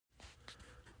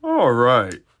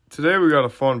Alright, today we got a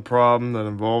fun problem that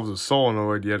involves a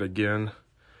solenoid yet again.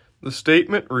 The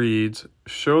statement reads,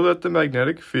 show that the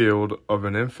magnetic field of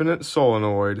an infinite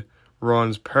solenoid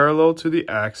runs parallel to the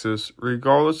axis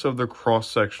regardless of the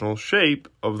cross-sectional shape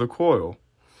of the coil,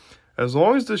 as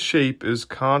long as the shape is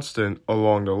constant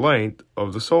along the length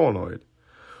of the solenoid.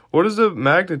 What is the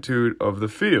magnitude of the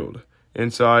field,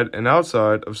 inside and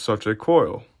outside of such a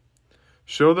coil?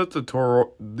 Show that the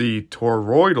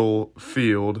toroidal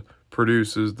field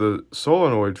produces the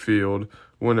solenoid field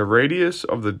when the radius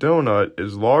of the donut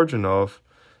is large enough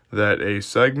that a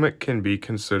segment can be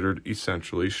considered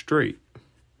essentially straight.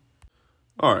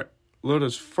 Alright, let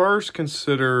us first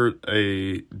consider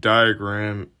a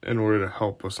diagram in order to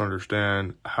help us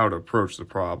understand how to approach the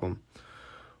problem.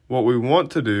 What we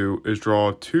want to do is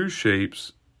draw two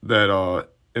shapes that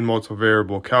in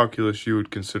multivariable calculus you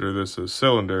would consider this a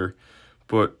cylinder,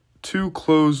 but two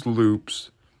closed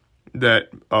loops that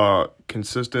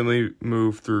consistently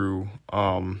move through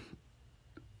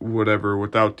whatever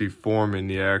without deforming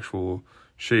the actual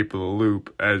shape of the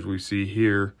loop as we see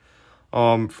here.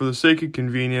 For the sake of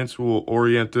convenience, we'll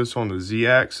orient this on the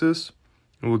z-axis,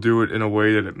 and we'll do it in a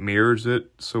way that it mirrors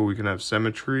it so we can have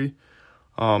symmetry.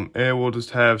 And we'll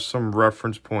just have some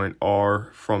reference point R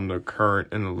from the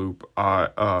current in the loop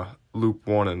loop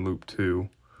 1 and loop 2.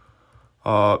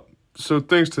 So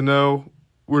things to know,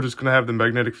 we're just going to have the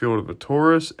magnetic field of a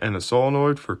torus and a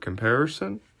solenoid for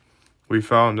comparison. We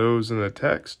found those in the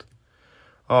text.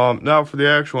 Now for the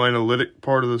actual analytic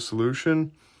part of the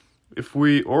solution, if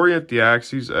we orient the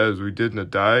axes as we did in the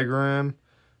diagram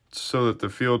so that the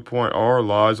field point R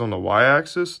lies on the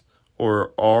y-axis,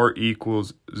 or R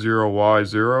equals 0, y,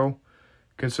 0,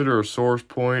 consider a source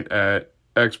point at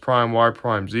x prime, y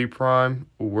prime, z prime,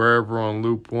 wherever on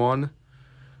loop 1.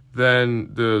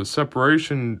 Then the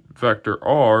separation vector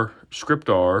R, script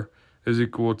R, is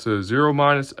equal to 0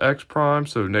 minus x prime,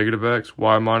 so negative x,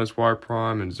 y minus y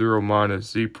prime, and 0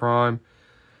 minus z prime.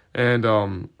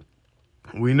 And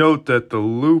we note that the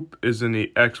loop is in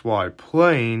the xy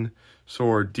plane, so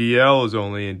our dl is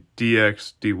only in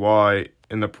dx, dy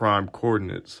in the prime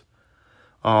coordinates.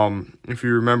 If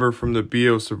you remember from the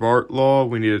Biot-Savart law,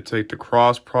 we need to take the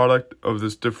cross product of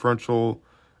this differential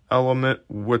element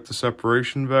with the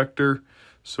separation vector.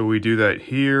 So we do that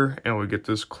here and we get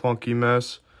this clunky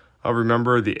mess.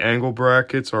 Remember the angle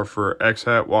brackets are for x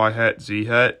hat, y hat, z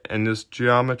hat in this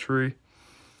geometry.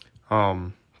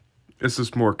 It's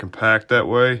just more compact that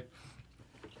way.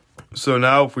 So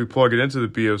now if we plug it into the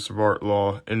Biot-Savart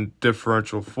law in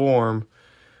differential form,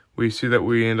 we see that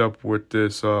we end up with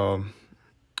this,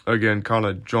 again, kind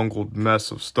of jungled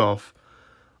mess of stuff.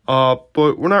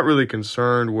 But we're not really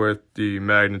concerned with the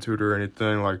magnitude or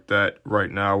anything like that right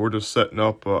now. We're just setting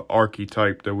up an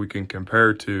archetype that we can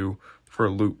compare to for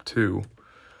loop 2.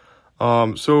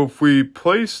 So if we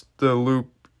place the loop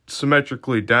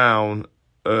symmetrically down,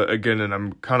 again, in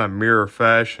a kind of mirror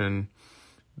fashion,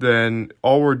 then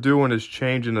all we're doing is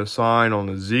changing the sign on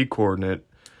the z-coordinate.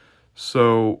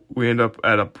 So we end up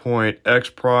at a point x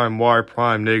prime, y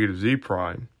prime, negative z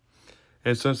prime.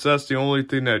 And since that's the only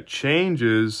thing that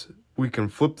changes, we can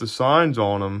flip the signs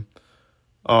on them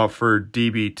for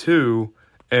dB2.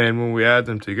 And when we add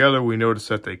them together, we notice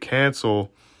that they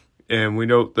cancel. And we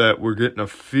note that we're getting a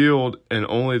field in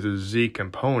only the z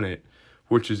component,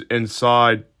 which is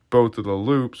inside both of the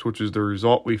loops, which is the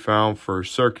result we found for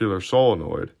circular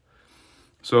solenoid.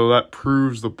 So that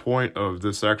proves the point of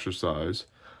this exercise.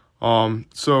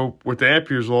 So with the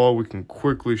Ampere's law, we can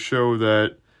quickly show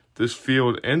that this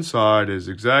field inside is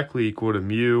exactly equal to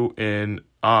mu in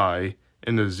I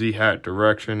in the z hat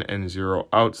direction and 0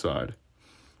 outside.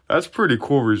 That's a pretty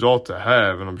cool result to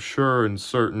have, and I'm sure in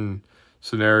certain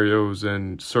scenarios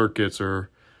and circuits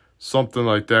or something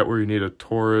like that where you need a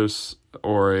torus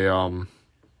or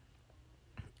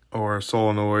a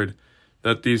solenoid,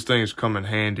 that these things come in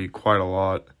handy quite a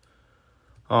lot.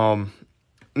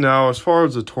 Now, as far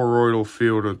as the toroidal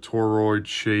field or toroid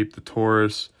shape, the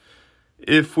torus,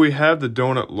 if we have the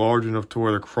donut large enough to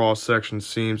where the cross-section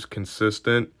seems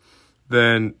consistent,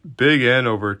 then big N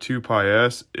over 2 pi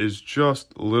s is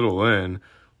just little n,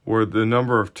 where it's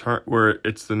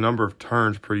the number of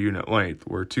turns per unit length,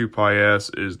 where 2 pi s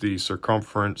is the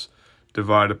circumference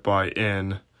divided by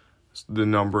n, the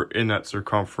number in that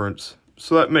circumference.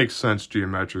 So that makes sense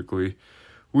geometrically.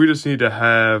 We just need to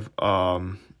have,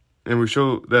 and we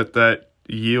show that that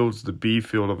yields the B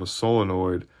field of a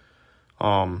solenoid.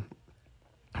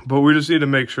 But we just need to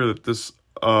make sure that this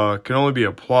can only be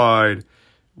applied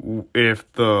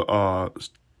if the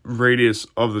radius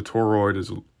of the toroid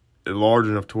is large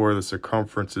enough to where the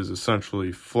circumference is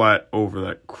essentially flat over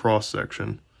that cross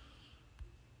section.